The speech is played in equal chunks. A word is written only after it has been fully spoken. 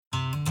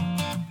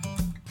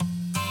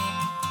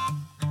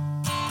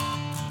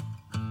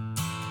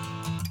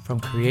From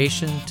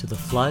creation to the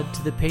flood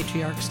to the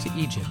patriarchs to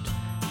Egypt,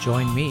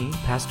 join me,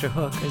 Pastor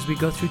Hook, as we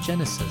go through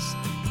Genesis,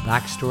 the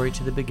backstory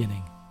to the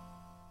beginning.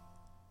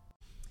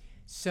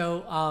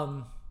 So,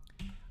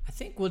 I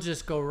think we'll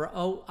just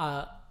go.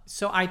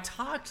 So I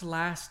talked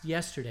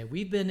yesterday.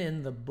 We've been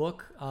in the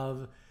book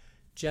of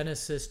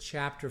Genesis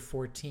chapter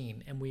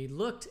 14, and we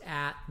looked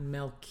at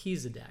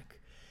Melchizedek.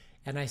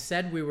 And I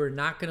said we were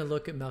not going to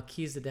look at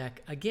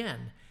Melchizedek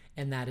again,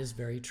 and that is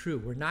very true.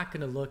 We're not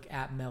going to look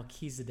at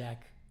Melchizedek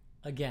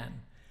again.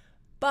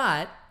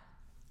 But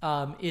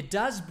it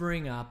does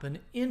bring up an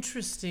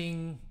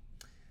interesting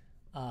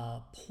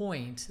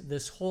point,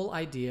 this whole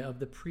idea of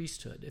the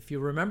priesthood. If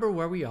you remember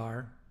where we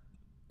are,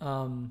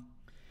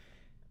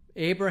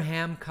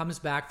 Abraham comes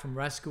back from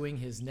rescuing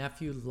his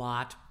nephew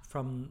Lot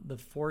from the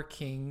four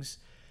kings.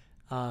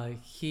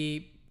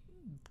 He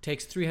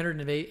takes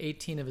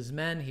 318 of his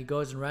men. He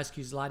goes and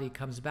rescues Lot. He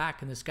comes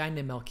back, and this guy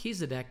named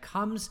Melchizedek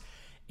comes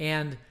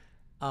and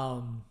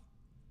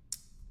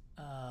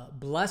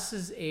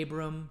blesses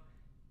Abram,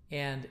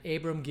 and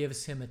Abram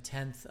gives him a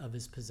tenth of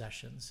his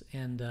possessions.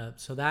 And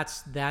so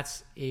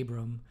that's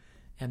Abram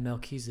and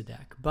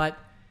Melchizedek. But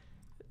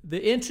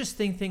the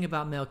interesting thing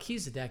about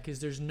Melchizedek is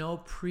there's no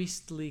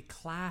priestly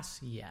class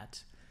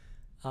yet.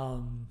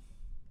 The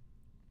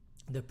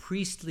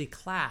priestly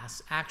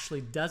class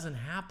actually doesn't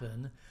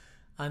happen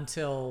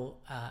until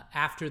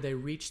after they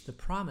reach the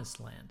promised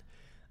land.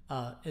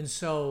 And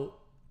so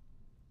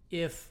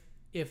if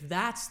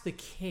that's the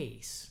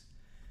case,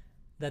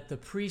 that the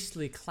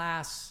priestly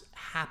class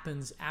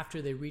happens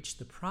after they reach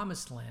the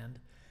promised land,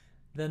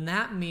 then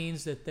that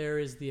means that there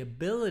is the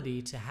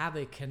ability to have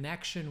a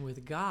connection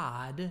with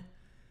God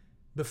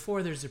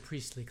before there's a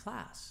priestly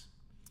class.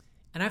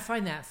 And I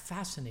find that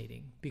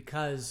fascinating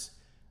because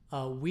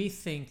we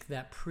think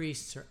that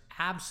priests are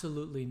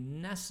absolutely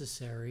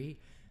necessary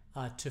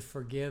to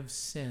forgive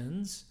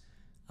sins.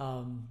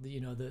 In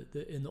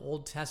the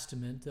Old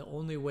Testament, the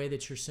only way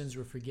that your sins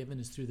were forgiven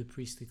is through the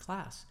priestly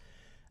class.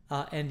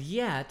 And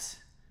yet,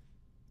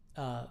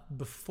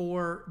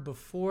 before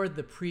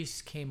the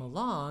priests came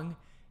along,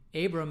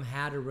 Abram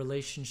had a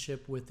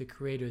relationship with the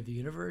creator of the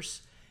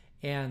universe.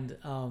 And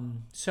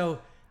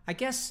so I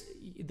guess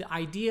the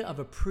idea of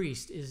a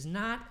priest is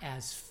not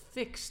as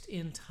fixed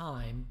in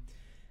time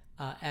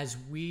as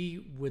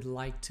we would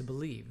like to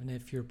believe. And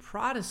if you're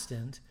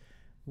Protestant,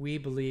 we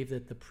believe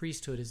that the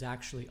priesthood is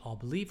actually all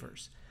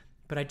believers.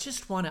 But I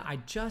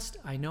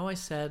know I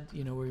said,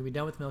 we're going to be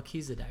done with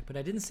Melchizedek, but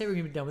I didn't say we're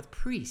going to be done with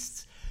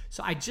priests.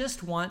 So I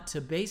just want to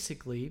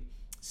basically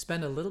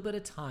spend a little bit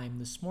of time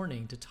this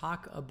morning to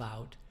talk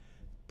about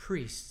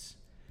priests.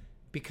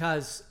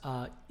 Because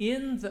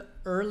in the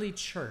early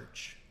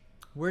church,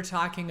 we're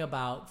talking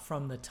about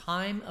from the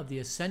time of the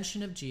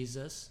ascension of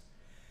Jesus,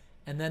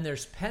 and then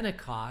there's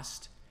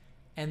Pentecost,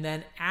 and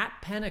then at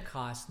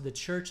Pentecost, the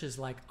church is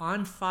like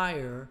on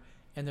fire,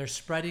 and they're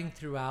spreading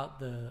throughout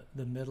the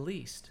Middle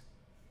East.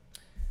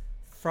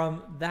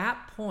 From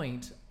that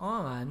point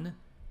on,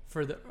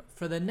 for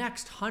the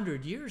next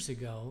 100 years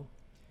ago,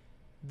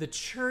 the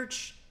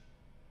church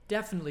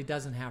definitely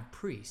doesn't have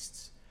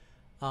priests.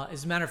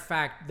 As a matter of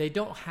fact, they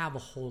don't have a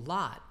whole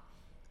lot.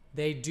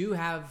 They do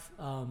have,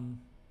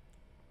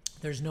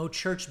 there's no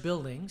church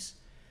buildings.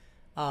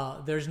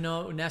 There's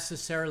no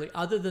necessarily,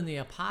 other than the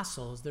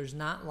apostles, there's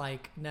not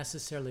like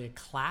necessarily a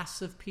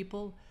class of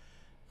people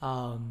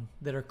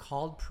that are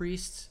called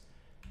priests.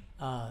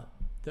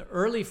 The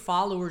early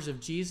followers of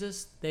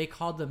Jesus, they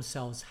called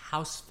themselves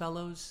house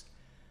fellows,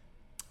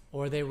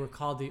 or they were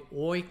called the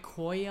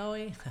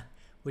oikoioi,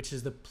 which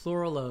is the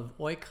plural of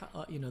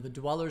the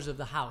dwellers of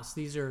the house.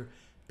 These are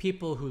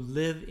people who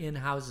live in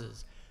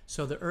houses.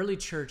 So the early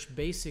church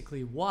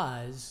basically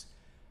was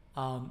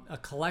a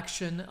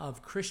collection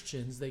of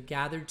Christians that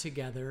gathered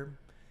together,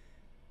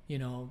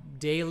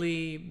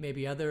 daily,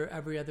 maybe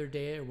every other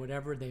day or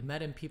whatever. They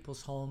met in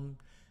people's home.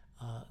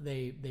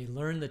 They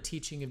learned the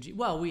teaching of Jesus.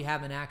 Well, we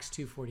have in Acts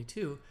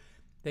 2:42,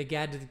 they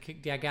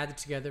gathered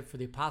together for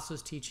the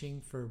apostles'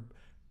 teaching, for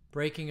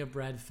breaking of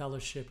bread,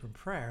 fellowship, and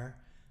prayer.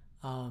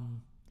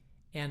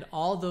 And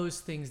all those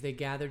things they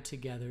gathered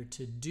together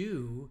to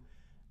do,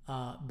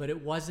 but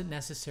it wasn't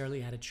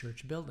necessarily at a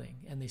church building.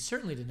 And they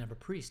certainly didn't have a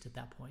priest at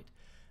that point.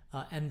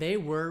 And they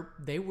were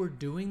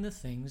doing the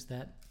things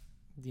that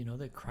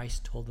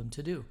Christ told them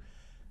to do.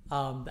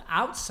 The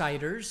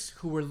outsiders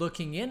who were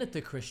looking in at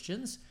the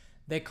Christians,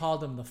 they called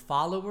them the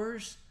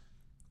followers,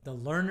 the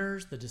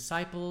learners, the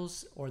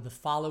disciples, or the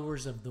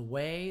followers of the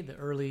way. The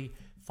early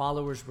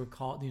followers were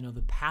called,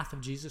 the path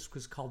of Jesus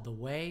was called the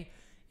way.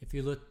 If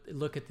you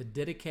look at the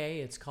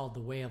Didache, it's called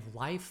the way of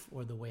life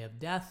or the way of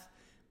death,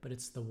 but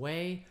it's the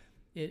way.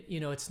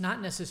 It's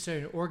not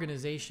necessarily an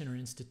organization or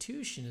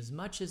institution as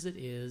much as it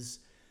is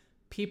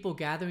people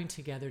gathering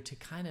together to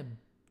kind of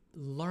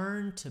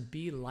learn to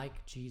be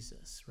like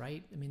Jesus,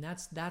 right? I mean,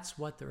 that's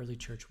what the early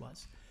church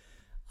was.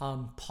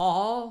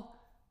 Paul,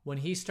 when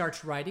he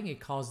starts writing, he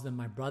calls them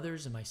my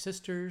brothers and my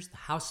sisters, the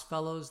house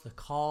fellows, the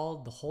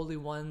called, the holy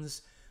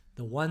ones,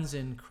 the ones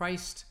in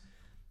Christ.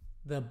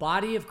 the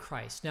body of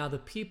Christ. Now, the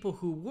people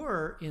who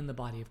were in the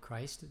body of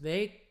Christ,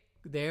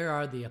 there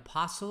are the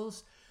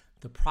apostles,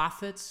 the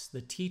prophets,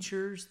 the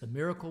teachers, the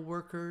miracle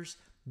workers,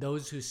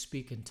 those who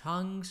speak in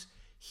tongues,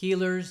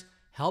 healers,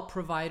 help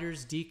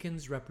providers,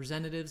 deacons,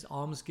 representatives,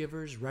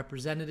 almsgivers,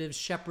 representatives,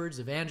 shepherds,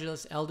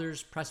 evangelists,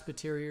 elders,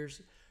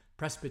 presbyters,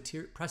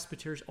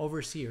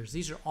 overseers.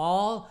 These are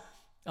all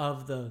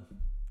of the,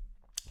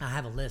 I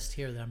have a list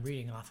here that I'm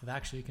reading off of.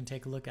 Actually, you can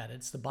take a look at it.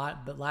 It's the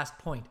last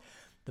point.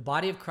 The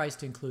body of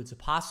Christ includes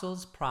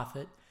apostles,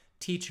 prophet,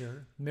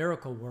 teacher,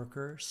 miracle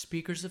worker,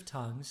 speakers of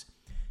tongues,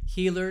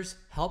 healers,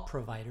 help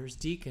providers,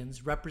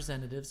 deacons,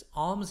 representatives,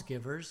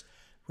 almsgivers,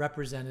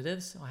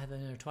 representatives, I have that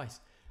in there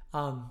twice,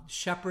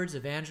 shepherds,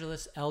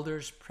 evangelists,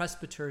 elders,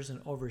 presbyters, and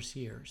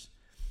overseers.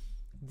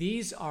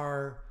 These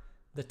are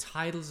the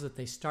titles that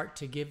they start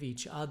to give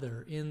each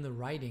other in the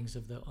writings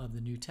of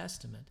the New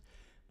Testament.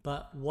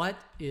 But what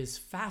is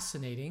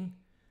fascinating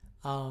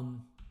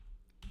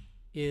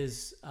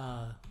is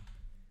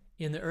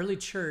in the early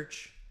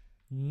church,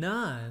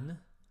 none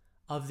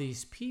of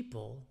these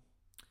people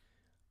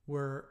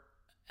were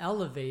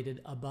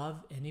elevated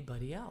above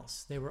anybody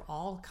else. They were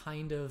all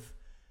kind of,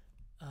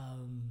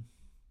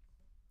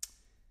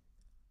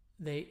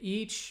 they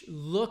each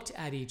looked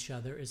at each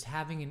other as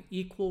having an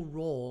equal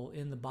role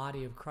in the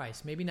body of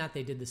Christ. Maybe not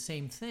they did the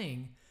same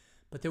thing,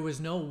 but there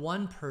was no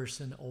one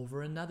person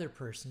over another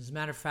person. As a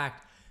matter of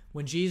fact,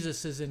 when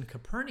Jesus is in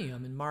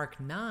Capernaum in Mark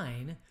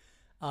 9,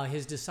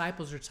 his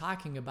disciples are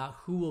talking about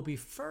who will be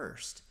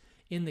first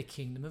in the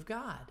kingdom of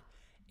God.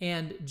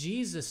 And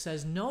Jesus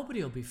says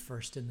nobody will be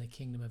first in the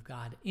kingdom of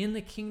God. In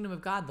the kingdom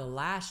of God, the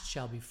last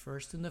shall be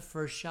first and the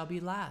first shall be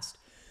last.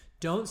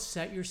 Don't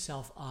set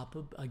yourself up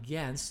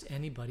against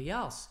anybody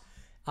else.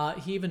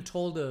 He even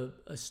told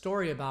a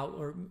story about,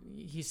 or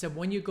he said,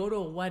 when you go to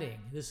a wedding,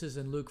 this is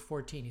in Luke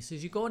 14, he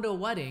says, you go into a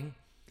wedding,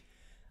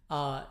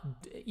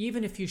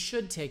 even if you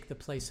should take the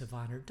place of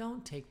honor,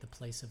 don't take the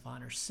place of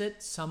honor.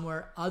 Sit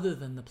somewhere other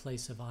than the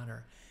place of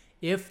honor.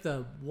 If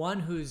the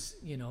one who's,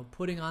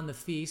 putting on the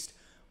feast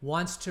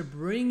wants to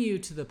bring you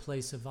to the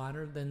place of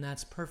honor, then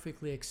that's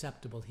perfectly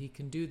acceptable. He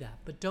can do that.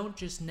 But don't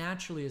just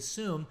naturally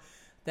assume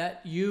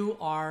that you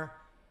are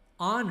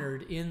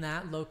honored in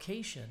that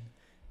location.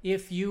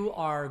 If you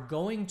are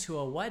going to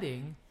a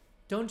wedding,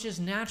 don't just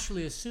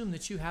naturally assume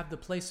that you have the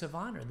place of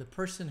honor. The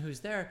person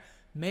who's there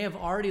may have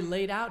already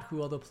laid out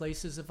who all the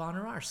places of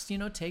honor are.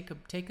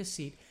 Take a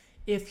seat.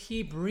 If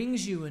he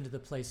brings you into the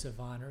place of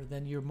honor,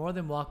 then you're more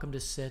than welcome to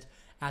sit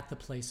at the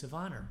place of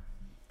honor.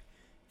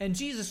 And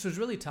Jesus was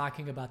really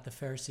talking about the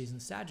Pharisees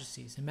and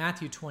Sadducees. In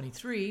Matthew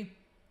 23,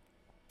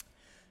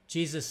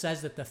 Jesus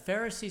says that the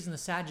Pharisees and the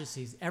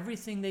Sadducees,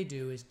 everything they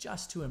do is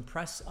just to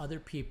impress other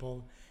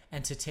people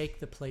and to take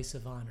the place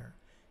of honor.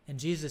 And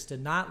Jesus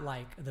did not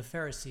like the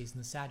Pharisees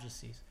and the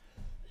Sadducees.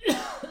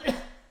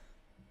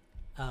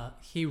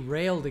 He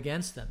railed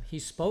against them. He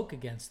spoke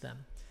against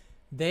them.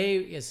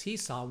 They, as he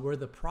saw, were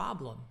the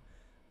problem.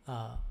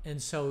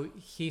 And so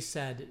he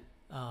said,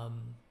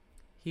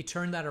 he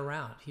turned that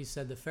around. He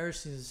said the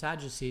Pharisees and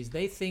Sadducees,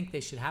 they think they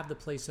should have the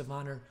place of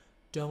honor.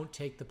 Don't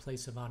take the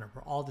place of honor.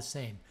 We're all the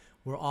same.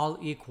 We're all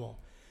equal.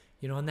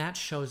 And that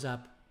shows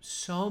up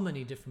so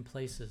many different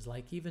places,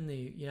 like even the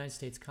United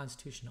States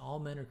Constitution. All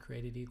men are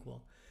created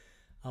equal.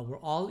 We're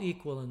all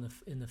equal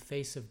in the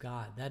face of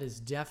God. That is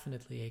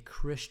definitely a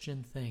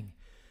Christian thing.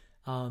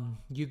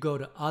 You go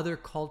to other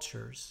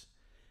cultures.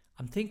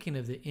 I'm thinking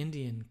of the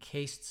Indian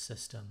caste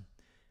system.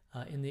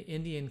 In the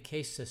Indian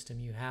caste system,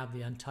 you have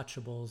the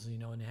untouchables,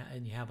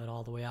 and you have it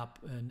all the way up.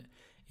 And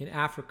in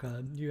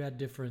Africa, you had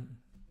different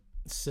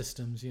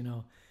systems,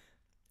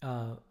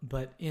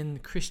 but in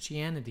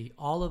Christianity,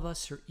 all of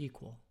us are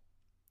equal.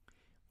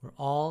 We're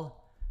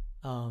all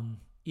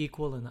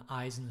equal in the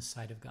eyes and the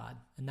sight of God.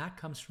 And that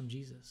comes from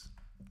Jesus.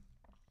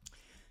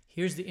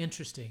 Here's the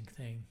interesting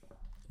thing.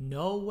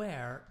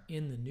 Nowhere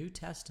in the New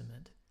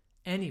Testament,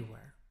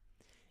 anywhere,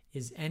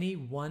 is any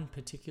one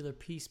particular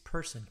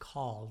person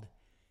called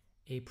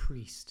a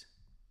priest.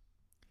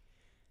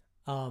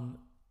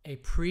 A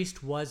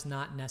priest was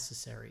not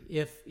necessary.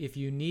 If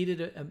you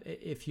needed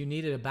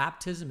a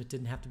baptism, it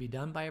didn't have to be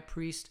done by a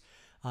priest.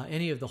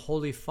 Any of the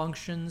holy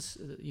functions,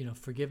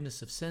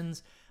 forgiveness of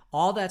sins,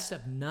 all that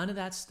stuff, none of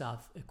that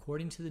stuff,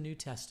 according to the New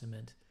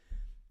Testament,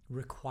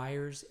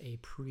 requires a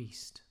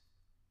priest.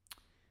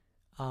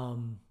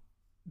 And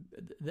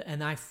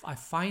I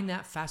find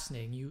that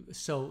fascinating.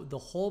 So the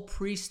whole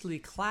priestly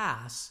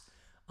class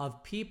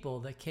of people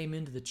that came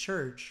into the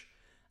church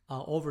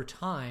over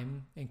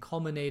time and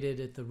culminated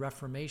at the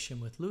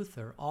Reformation with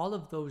Luther, all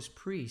of those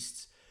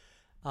priests,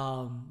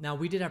 now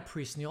we did have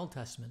priests in the Old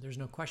Testament, there's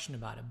no question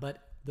about it,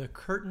 but the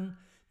curtain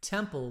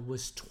temple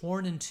was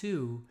torn in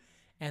two,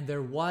 and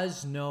there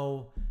was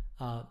no,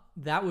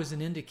 that was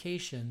an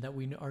indication that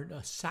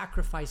a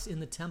sacrifice in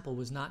the temple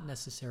was not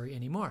necessary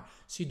anymore.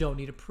 So you don't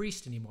need a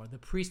priest anymore.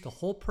 The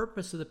whole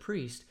purpose of the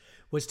priest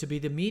was to be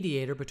the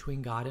mediator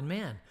between God and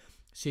man.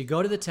 So you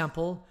go to the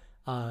temple,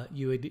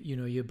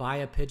 you buy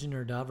a pigeon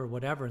or a dove or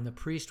whatever, and the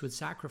priest would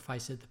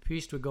sacrifice it. The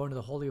priest would go into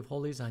the Holy of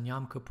Holies on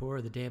Yom Kippur,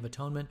 or the Day of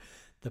Atonement.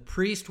 The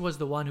priest was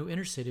the one who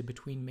interceded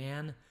between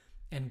man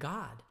and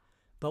God.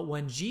 But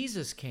when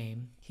Jesus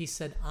came, he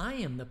said, I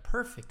am the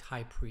perfect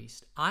high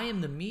priest. I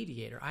am the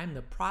mediator. I am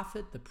the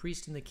prophet, the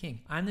priest, and the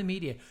king. I'm the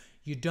mediator.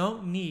 You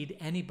don't need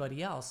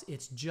anybody else.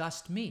 It's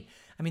just me.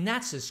 I mean,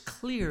 that's as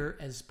clear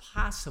as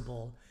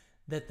possible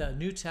that the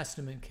New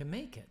Testament can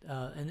make it,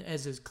 and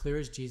as clear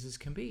as Jesus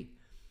can be.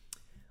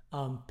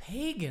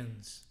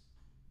 Pagans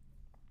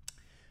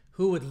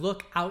who would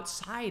look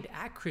outside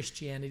at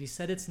Christianity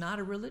said it's not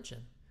a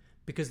religion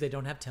because they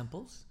don't have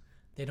temples,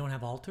 they don't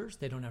have altars,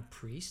 they don't have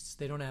priests,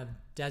 they don't have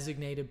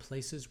designated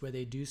places where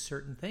they do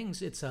certain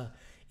things. It's a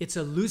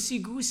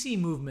loosey-goosey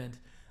movement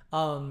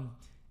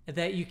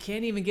that you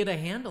can't even get a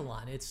handle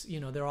on. It's,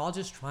 they're all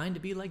just trying to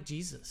be like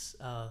Jesus,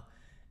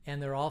 and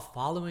they're all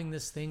following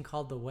this thing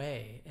called the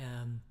Way,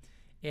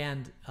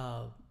 and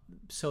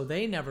so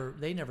they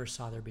never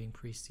saw there being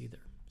priests either.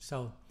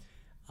 So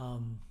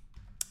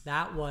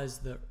that was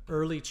the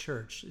early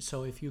church.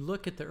 So if you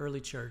look at the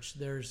early church,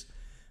 there's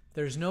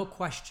no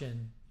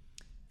question,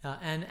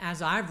 and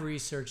as I've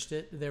researched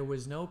it, there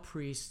was no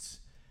priests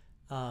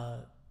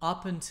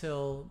up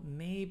until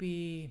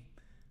maybe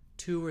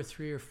 2 or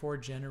 3 or 4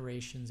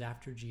 generations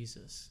after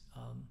Jesus.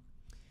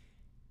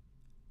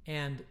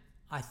 And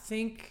I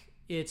think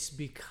it's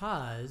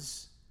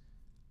because,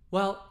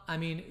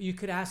 you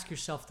could ask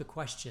yourself the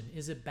question,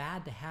 is it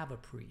bad to have a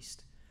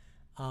priest?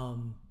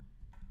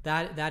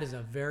 That is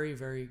a very,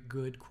 very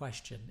good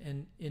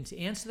question. And to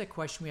answer that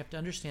question, we have to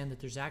understand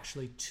that there's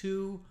actually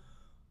 2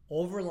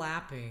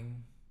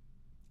 overlapping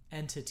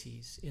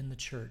entities in the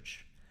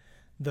church.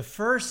 The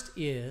first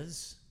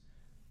is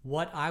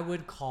what I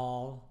would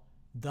call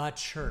the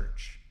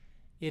church.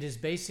 It is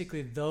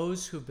basically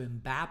those who've been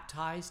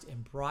baptized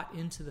and brought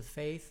into the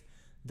faith,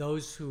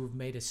 those who've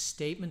made a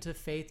statement of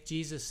faith.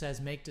 Jesus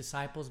says, make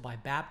disciples by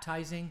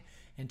baptizing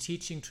and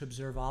teaching to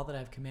observe all that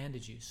I've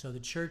commanded you. So the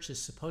church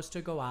is supposed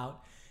to go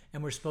out,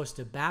 and we're supposed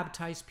to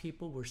baptize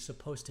people. We're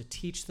supposed to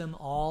teach them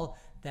all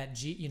that,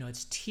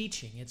 it's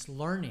teaching, it's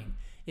learning.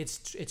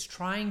 It's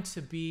trying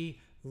to be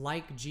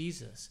like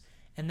Jesus.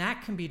 And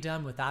that can be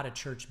done without a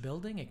church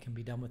building. It can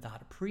be done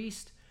without a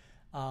priest.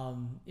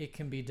 It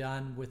can be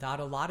done without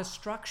a lot of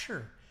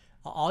structure.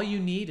 All you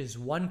need is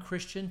one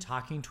Christian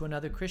talking to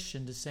another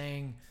Christian to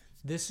saying,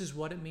 this is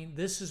what it means.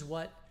 This is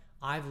what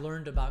I've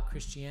learned about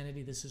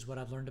Christianity. This is what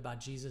I've learned about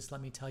Jesus.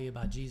 Let me tell you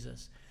about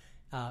Jesus.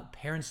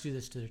 Parents do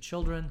this to their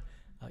children.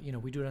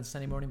 We do it on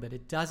Sunday morning, but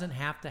it doesn't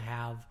have to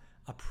have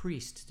a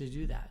priest to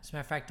do that. As a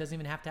matter of fact, it doesn't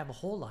even have to have a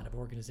whole lot of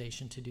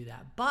organization to do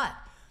that. But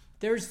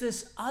there's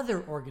this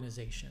other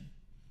organization.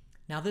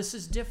 Now, this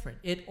is different.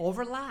 It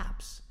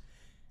overlaps,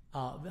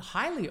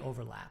 highly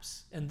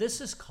overlaps. And this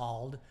is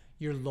called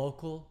your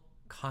local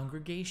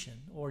congregation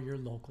or your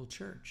local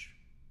church.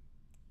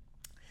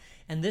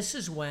 And this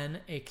is when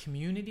a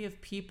community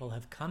of people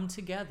have come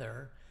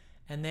together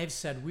and they've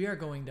said, we are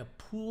going to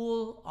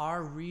pool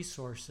our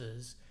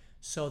resources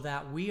so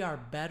that we are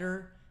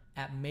better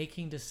at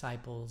making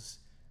disciples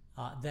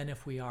than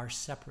if we are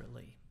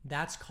separately.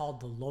 That's called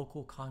the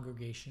local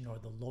congregation or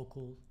the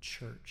local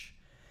church.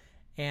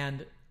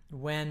 And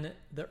when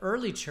the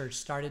early church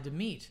started to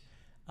meet,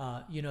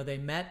 they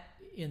met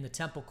in the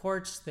temple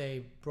courts,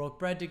 they broke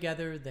bread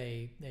together,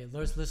 they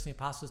listened to the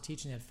apostles'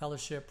 teaching, they had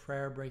fellowship,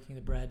 prayer, breaking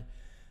the bread,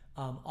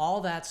 all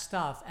that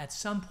stuff. At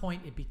some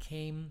point, it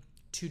became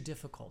too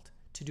difficult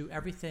to do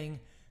everything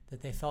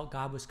that they felt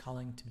God was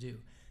calling them to do.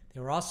 They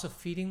were also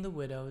feeding the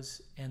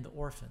widows and the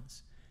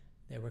orphans.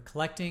 They were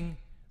collecting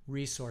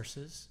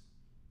resources.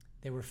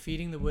 They were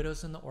feeding the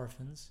widows and the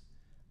orphans.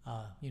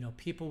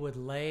 People would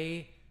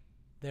lay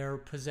their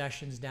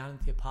possessions down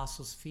at the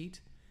apostles'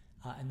 feet,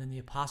 and then the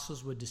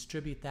apostles would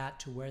distribute that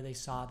to where they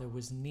saw there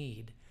was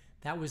need.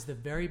 That was the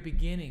very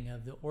beginning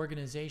of the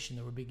organization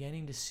that we're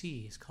beginning to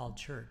see is called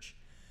church.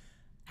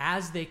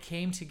 As they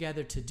came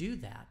together to do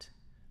that,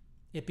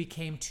 it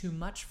became too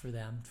much for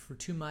them, for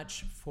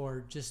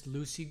just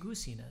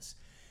loosey-goosiness.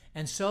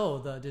 And so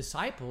the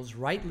disciples,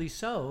 rightly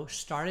so,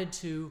 started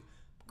to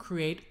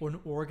create an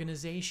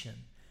organization.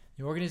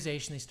 The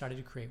organization they started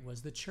to create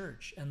was the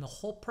church. And the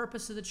whole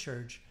purpose of the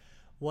church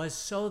was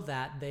so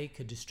that they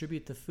could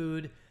distribute the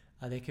food.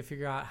 They could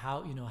figure out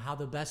how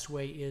the best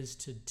way is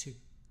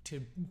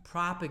to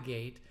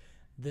propagate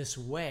this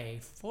way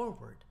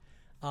forward.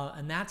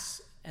 And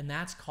that's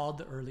called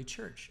the early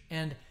church.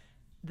 And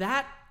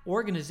that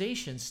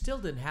organization still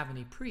didn't have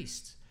any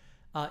priests.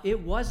 It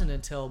wasn't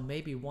until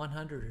maybe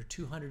 100 or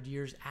 200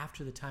 years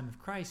after the time of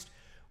Christ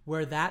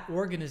where that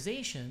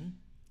organization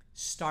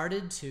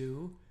started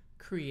to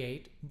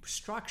create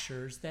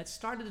structures that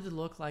started to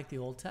look like the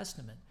Old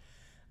Testament.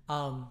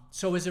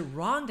 So is it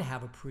wrong to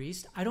have a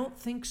priest? I don't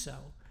think so.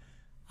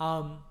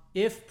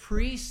 If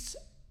priests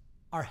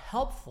are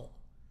helpful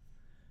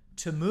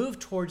to move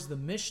towards the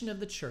mission of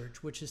the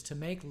church, which is to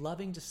make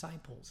loving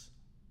disciples,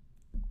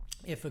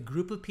 if a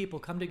group of people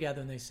come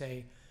together and they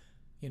say,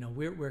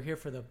 we're here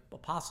for the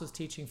apostles'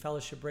 teaching,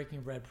 fellowship, breaking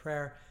of bread,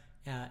 prayer,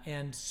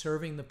 and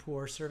serving the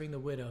poor, serving the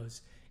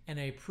widows. And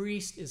a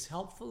priest is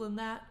helpful in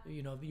that.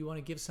 You know, if you want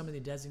to give somebody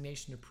the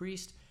designation of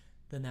priest,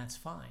 then that's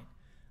fine.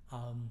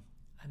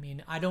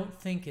 I don't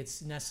think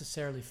it's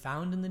necessarily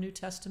found in the New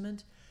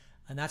Testament,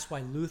 and that's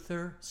why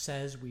Luther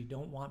says we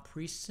don't want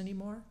priests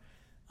anymore.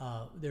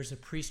 There's a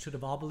priesthood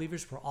of all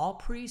believers for all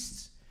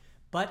priests,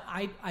 but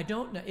I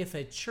don't know if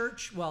a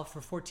church, well, for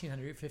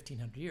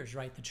 1500 years,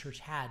 right, the church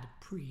had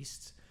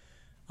priests,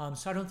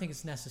 so I don't think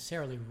it's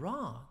necessarily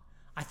wrong.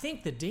 I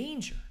think the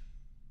danger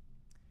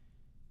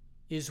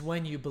is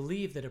when you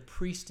believe that a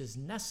priest is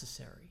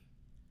necessary,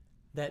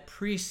 that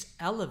priests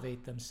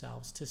elevate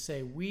themselves to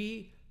say,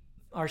 we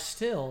are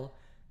still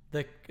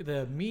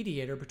the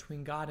mediator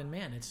between God and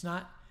man. It's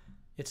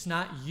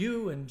not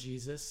you and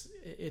Jesus.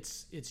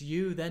 It's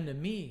you then to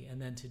me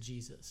and then to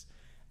Jesus.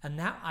 And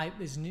that,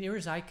 as near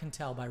as I can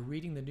tell by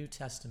reading the New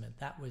Testament,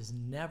 that was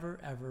never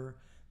ever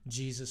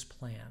Jesus'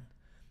 plan.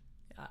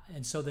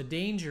 And so the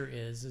danger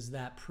is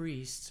that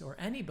priests or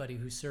anybody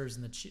who serves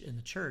in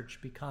the church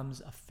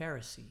becomes a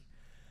Pharisee,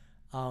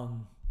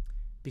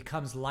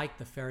 becomes like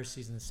the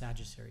Pharisees and the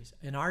Sadducees.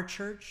 In our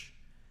church,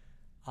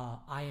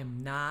 I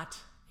am not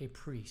a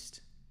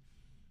priest.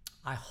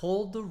 I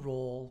hold the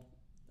role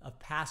of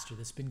pastor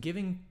that's been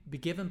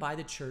given by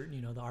the church,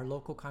 our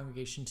local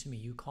congregation to me.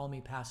 You call me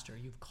pastor.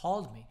 You've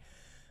called me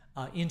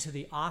into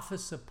the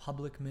office of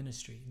public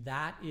ministry.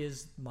 That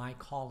is my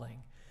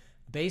calling.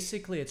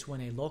 Basically, it's when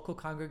a local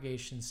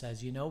congregation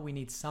says, we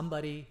need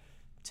somebody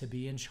to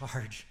be in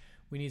charge.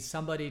 We need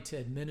somebody to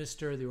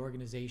administer the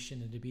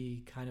organization and to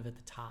be kind of at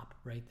the top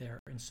right there.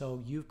 And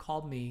so you've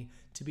called me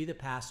to be the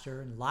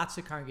pastor. And lots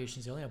of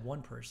congregations, they only have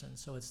one person.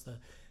 So it's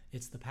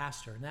the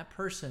pastor. And that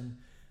person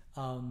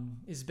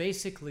is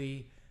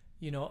basically,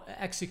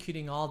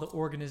 executing all the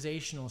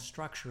organizational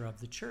structure of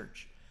the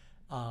church.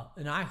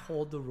 And I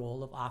hold the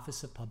role of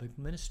office of public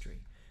ministry.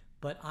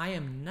 But I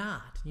am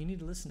not, you need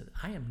to listen to this,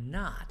 I am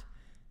not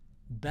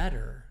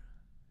better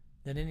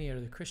than any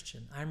other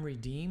Christian. I'm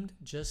redeemed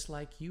just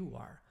like you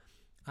are.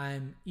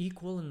 I'm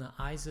equal in the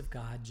eyes of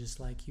God just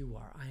like you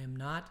are. I am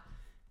not,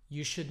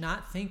 you should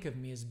not think of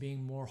me as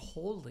being more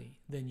holy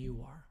than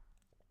you are.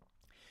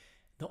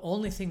 The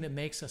only thing that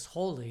makes us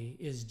holy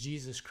is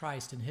Jesus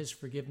Christ and his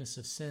forgiveness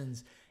of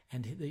sins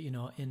and,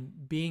 in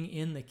being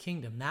in the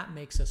kingdom. That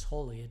makes us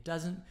holy.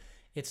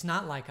 It's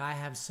not like I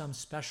have some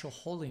special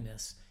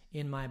holiness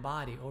in my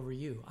body over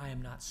you. I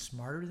am not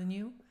smarter than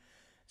you.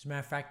 As a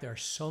matter of fact, there are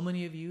so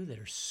many of you that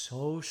are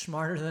so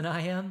smarter than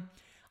I am.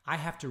 I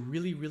have to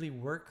really, really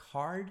work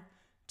hard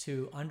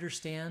to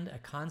understand a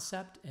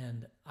concept.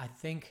 And I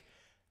think,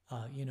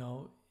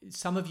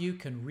 some of you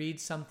can read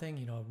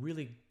something, a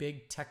really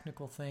big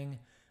technical thing,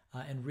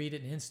 and read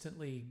it and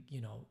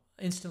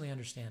instantly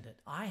understand it.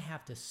 I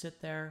have to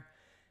sit there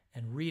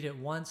and read it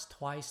once,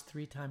 twice,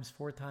 3 times,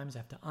 4 times. I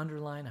have to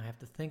underline. I have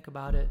to think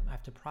about it. I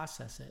have to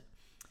process it.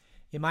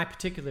 In my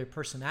particular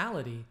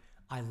personality,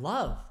 I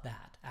love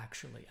that,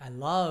 actually. I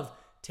love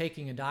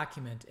taking a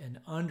document and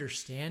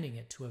understanding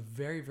it to a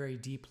very, very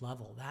deep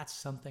level. That's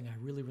something I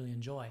really, really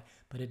enjoy,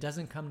 but it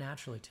doesn't come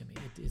naturally to me.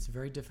 It's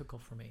very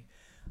difficult for me.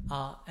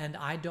 And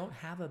I don't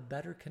have a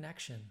better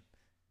connection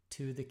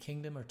to the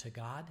kingdom or to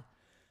God.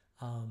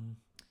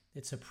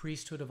 It's a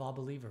priesthood of all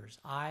believers.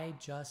 I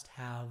just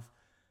have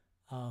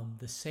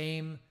the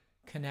same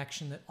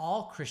connection that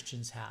all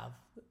Christians have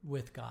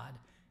with God,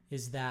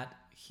 is that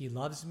he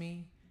loves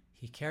me,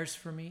 he cares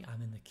for me,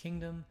 I'm in the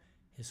kingdom,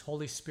 his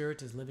Holy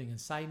Spirit is living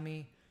inside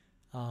me,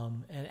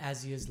 and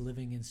as he is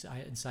living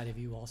inside of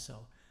you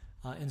also.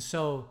 And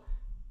so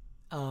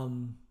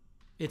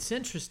it's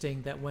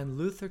interesting that when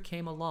Luther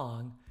came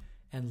along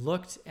and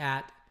looked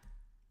at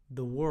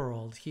the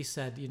world, he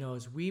said,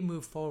 as we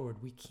move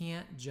forward, we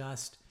can't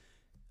just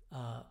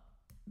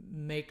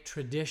make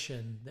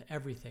tradition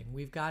everything.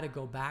 We've got to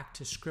go back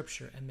to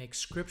Scripture and make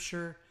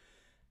Scripture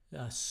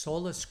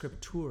sola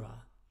scriptura.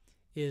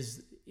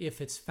 Is if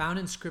it's found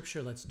in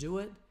Scripture, let's do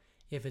it.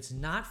 If it's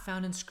not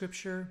found in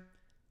Scripture,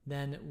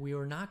 then we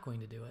are not going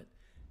to do it.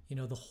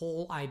 The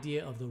whole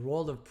idea of the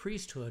role of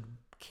priesthood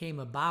came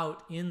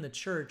about in the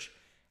church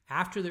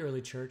after the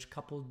early church, a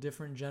couple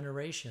different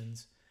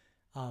generations,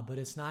 but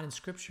it's not in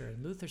Scripture.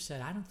 And Luther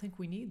said, I don't think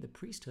we need the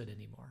priesthood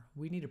anymore.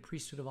 We need a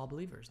priesthood of all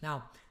believers.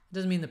 Now, it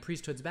doesn't mean the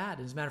priesthood's bad.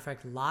 As a matter of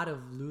fact, a lot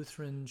of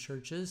Lutheran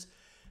churches,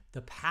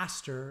 the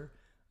pastor,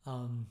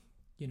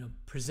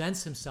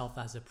 presents himself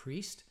as a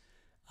priest.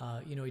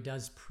 He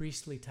does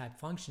priestly type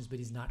functions, but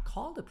he's not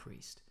called a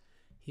priest.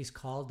 He's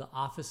called the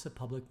office of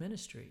public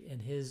ministry,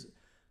 and his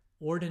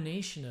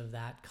ordination of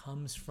that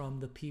comes from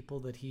the people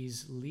that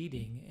he's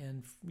leading,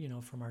 and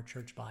from our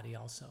church body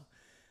also.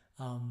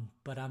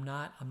 But I'm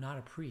not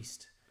a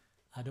priest.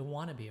 I don't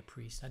want to be a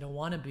priest. I don't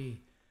want to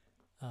be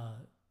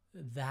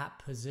that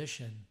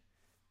position.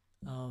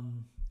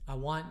 I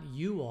want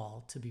you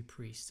all to be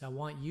priests. I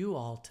want you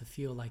all to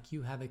feel like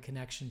you have a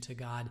connection to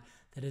God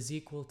that is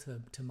equal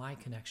to my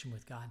connection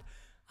with God.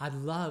 I'd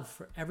love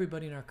for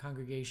everybody in our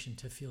congregation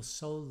to feel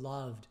so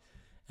loved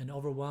and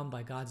overwhelmed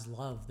by God's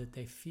love that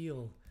they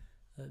feel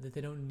that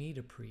they don't need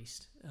a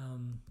priest.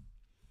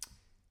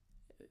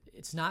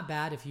 it's not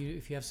bad if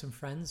you have some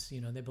friends,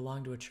 they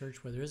belong to a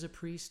church where there is a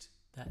priest.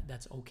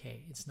 That's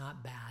okay. It's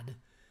not bad.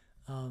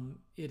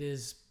 It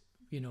is,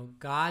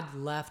 God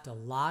left a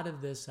lot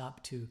of this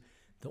up to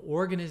the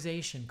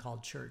organization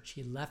called church.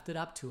 He left it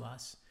up to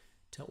us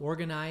to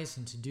organize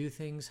and to do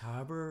things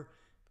however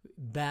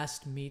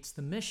best meets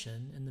the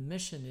mission. And the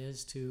mission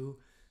is to,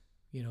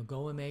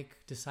 go and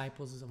make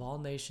disciples of all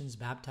nations,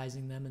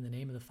 baptizing them in the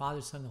name of the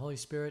Father, Son, and the Holy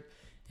Spirit,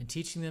 and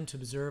teaching them to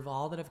observe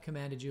all that I've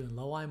commanded you. And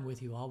lo, I'm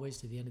with you always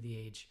to the end of the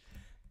age.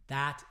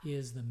 That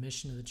is the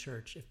mission of the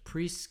church. If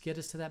priests get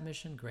us to that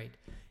mission, great.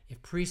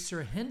 If priests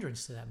are a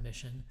hindrance to that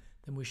mission,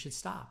 then we should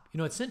stop.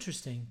 It's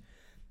interesting.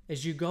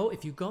 If you go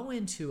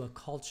into a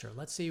culture,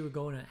 let's say you were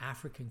going to an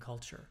African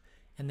culture,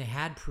 and they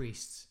had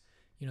priests,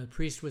 the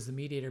priest was the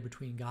mediator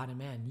between God and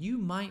man, you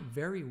might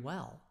very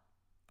well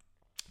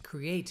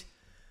create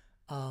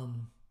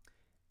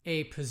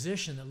a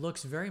position that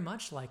looks very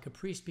much like a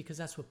priest, because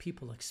that's what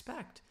people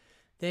expect.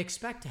 They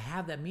expect to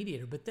have that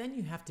mediator, but then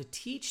you have to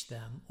teach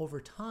them over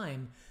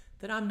time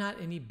that I'm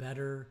not any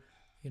better.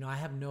 I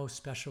have no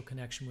special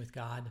connection with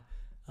God.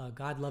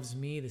 God loves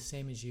me the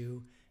same as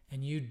you,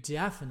 and you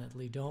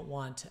definitely don't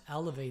want to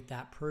elevate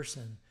that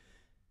person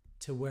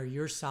to where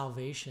your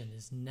salvation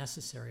is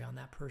necessary on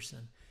that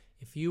person.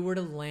 If you were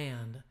to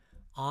land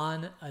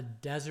on a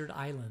desert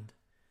island,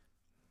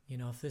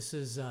 if this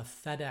is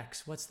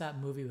FedEx, what's that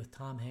movie with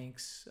Tom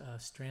Hanks,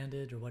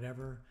 Stranded or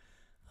whatever?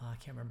 I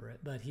can't remember it,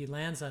 but he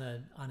lands on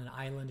an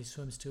island. He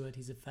swims to it.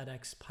 He's a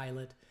FedEx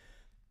pilot.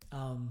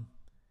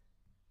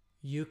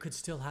 You could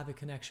still have a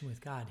connection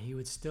with God. You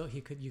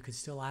could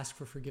still ask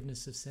for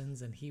forgiveness of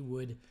sins, and He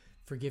would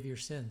forgive your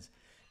sins.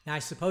 Now, I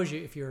suppose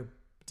if your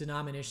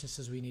denomination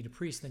says we need a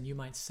priest, then you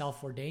might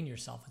self-ordain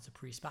yourself as a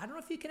priest. But I don't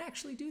know if you can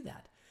actually do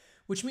that,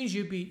 which means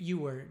you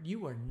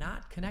were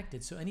not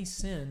connected. So any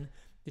sin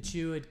that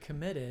you had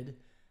committed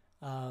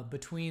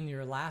between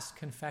your last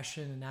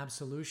confession and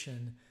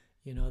absolution,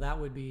 that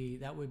would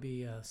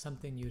be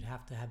something you'd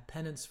have to have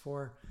penance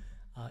for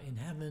in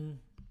heaven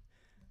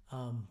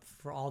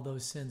for all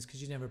those sins,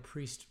 because you didn't have a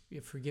priest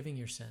forgiving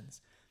your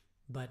sins.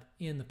 But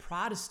in the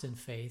Protestant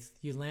faith,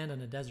 you land on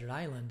a desert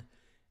island,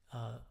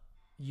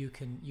 you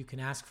can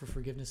ask for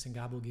forgiveness, and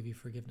God will give you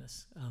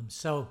forgiveness.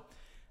 So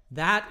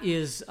that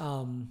is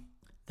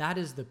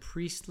the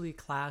priestly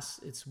class.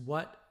 It's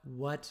what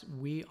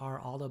we are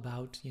all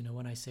about.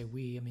 When I say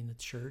we, I mean the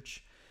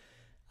church.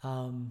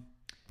 And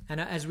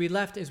as we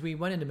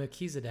went into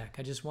Melchizedek,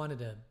 I just wanted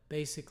to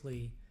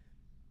basically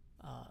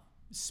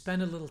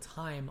spend a little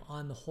time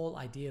on the whole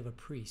idea of a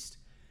priest,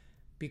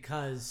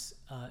 because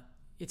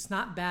it's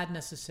not bad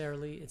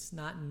necessarily. It's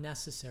not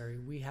necessary.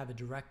 We have a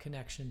direct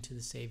connection to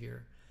the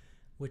Savior,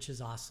 which is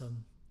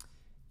awesome.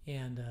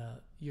 And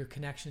your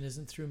connection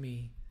isn't through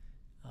me.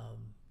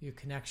 Your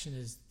connection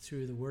is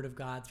through the Word of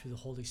God, through the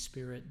Holy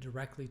Spirit,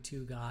 directly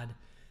to God.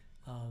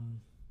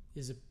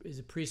 Is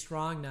a priest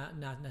wrong?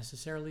 Not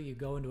necessarily. You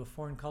go into a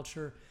foreign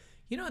culture.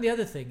 The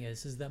other thing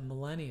is that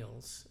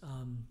millennials,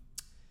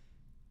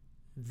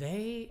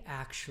 they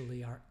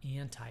actually are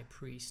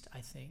anti-priest, I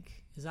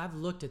think. As I've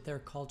looked at their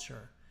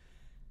culture,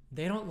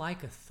 they don't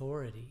like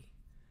authority.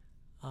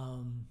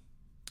 And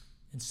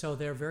so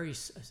they're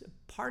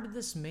part of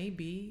this may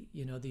be,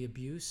 the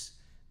abuse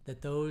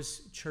that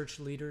those church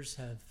leaders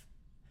have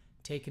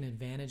taken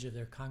advantage of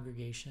their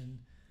congregation.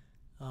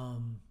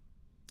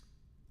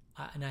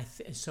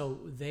 So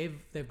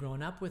they've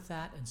grown up with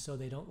that, and so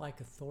they don't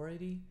like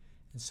authority.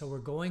 And so we're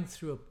going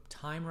through a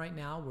time right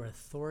now where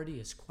authority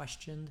is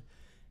questioned,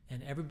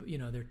 and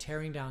they're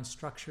tearing down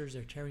structures,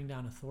 they're tearing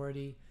down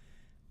authority.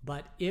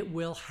 But it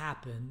will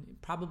happen,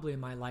 probably in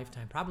my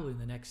lifetime, probably in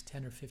the next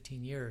 10 or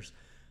 15 years,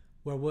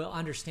 where we'll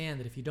understand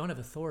that if you don't have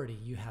authority,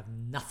 you have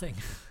nothing.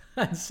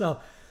 And so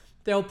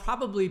there'll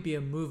probably be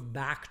a move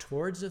back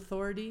towards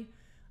authority.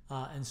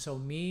 And so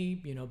me,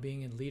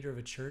 being a leader of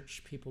a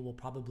church, people will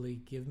probably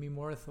give me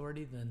more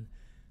authority than,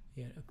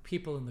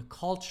 people in the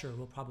culture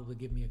will probably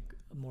give me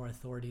more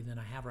authority than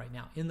I have right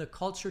now. In the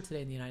culture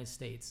today in the United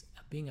States,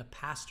 being a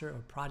pastor of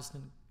a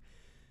Protestant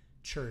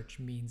church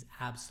means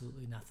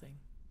absolutely nothing.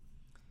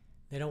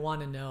 They don't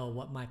want to know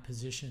what my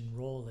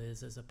role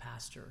is as a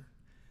pastor.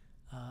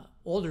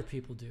 Older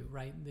people do,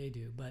 right? They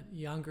do. But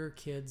younger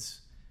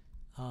kids,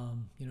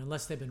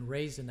 unless they've been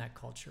raised in that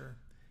culture,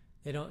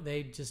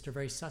 they just are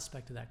very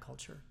suspect of that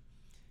culture.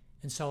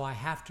 And so I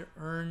have to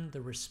earn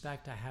the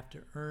respect. I have to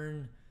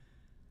earn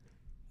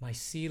my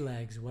sea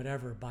legs,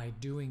 whatever, by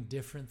doing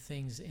different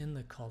things in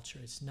the culture.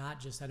 It's not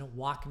just, I don't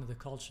walk into the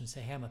culture and say,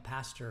 hey, I'm a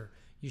pastor,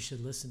 you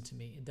should listen to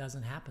me. It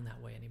doesn't happen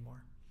that way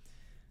anymore.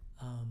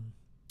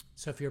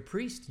 So if you're a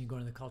priest and you go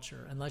into the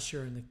culture, unless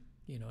you're in the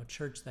a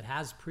church that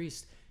has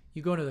priests,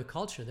 you go into the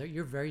culture,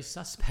 you're very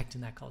suspect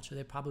in that culture.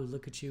 They probably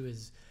look at you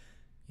as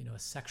a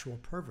sexual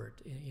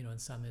pervert, in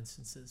some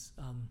instances.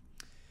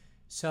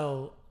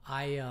 But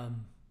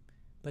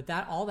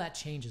all that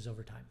changes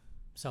over time.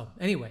 So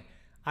anyway,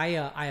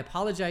 I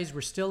apologize.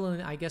 We're still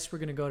in, I guess we're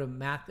going to go to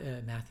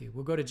Matthew.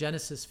 We'll go to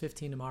Genesis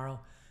 15 tomorrow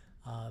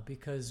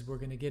because we're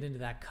going to get into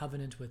that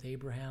covenant with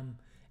Abraham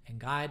and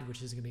guide,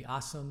 which is going to be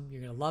awesome.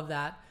 You're going to love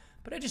that.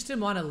 But I just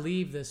didn't want to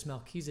leave this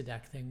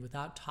Melchizedek thing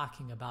without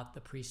talking about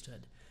the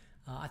priesthood.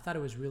 I thought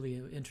it was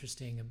really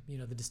interesting,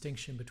 the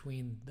distinction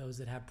between those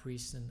that have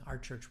priests and our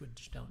church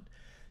which don't.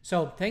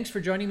 So thanks for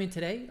joining me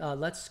today.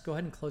 Let's go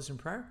ahead and close in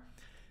prayer.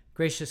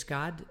 Gracious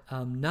God,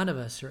 none of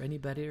us are any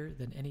better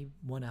than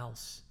anyone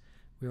else.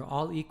 We are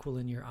all equal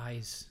in your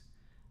eyes.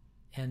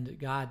 And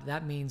God,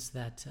 that means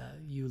that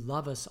you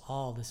love us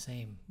all the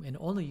same, and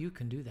only you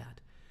can do that.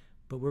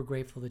 But we're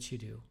grateful that you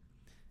do.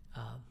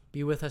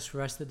 Be with us for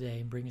the rest of the day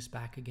and bring us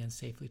back again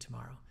safely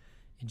tomorrow.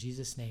 In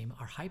Jesus' name,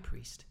 our high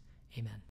priest. Amen.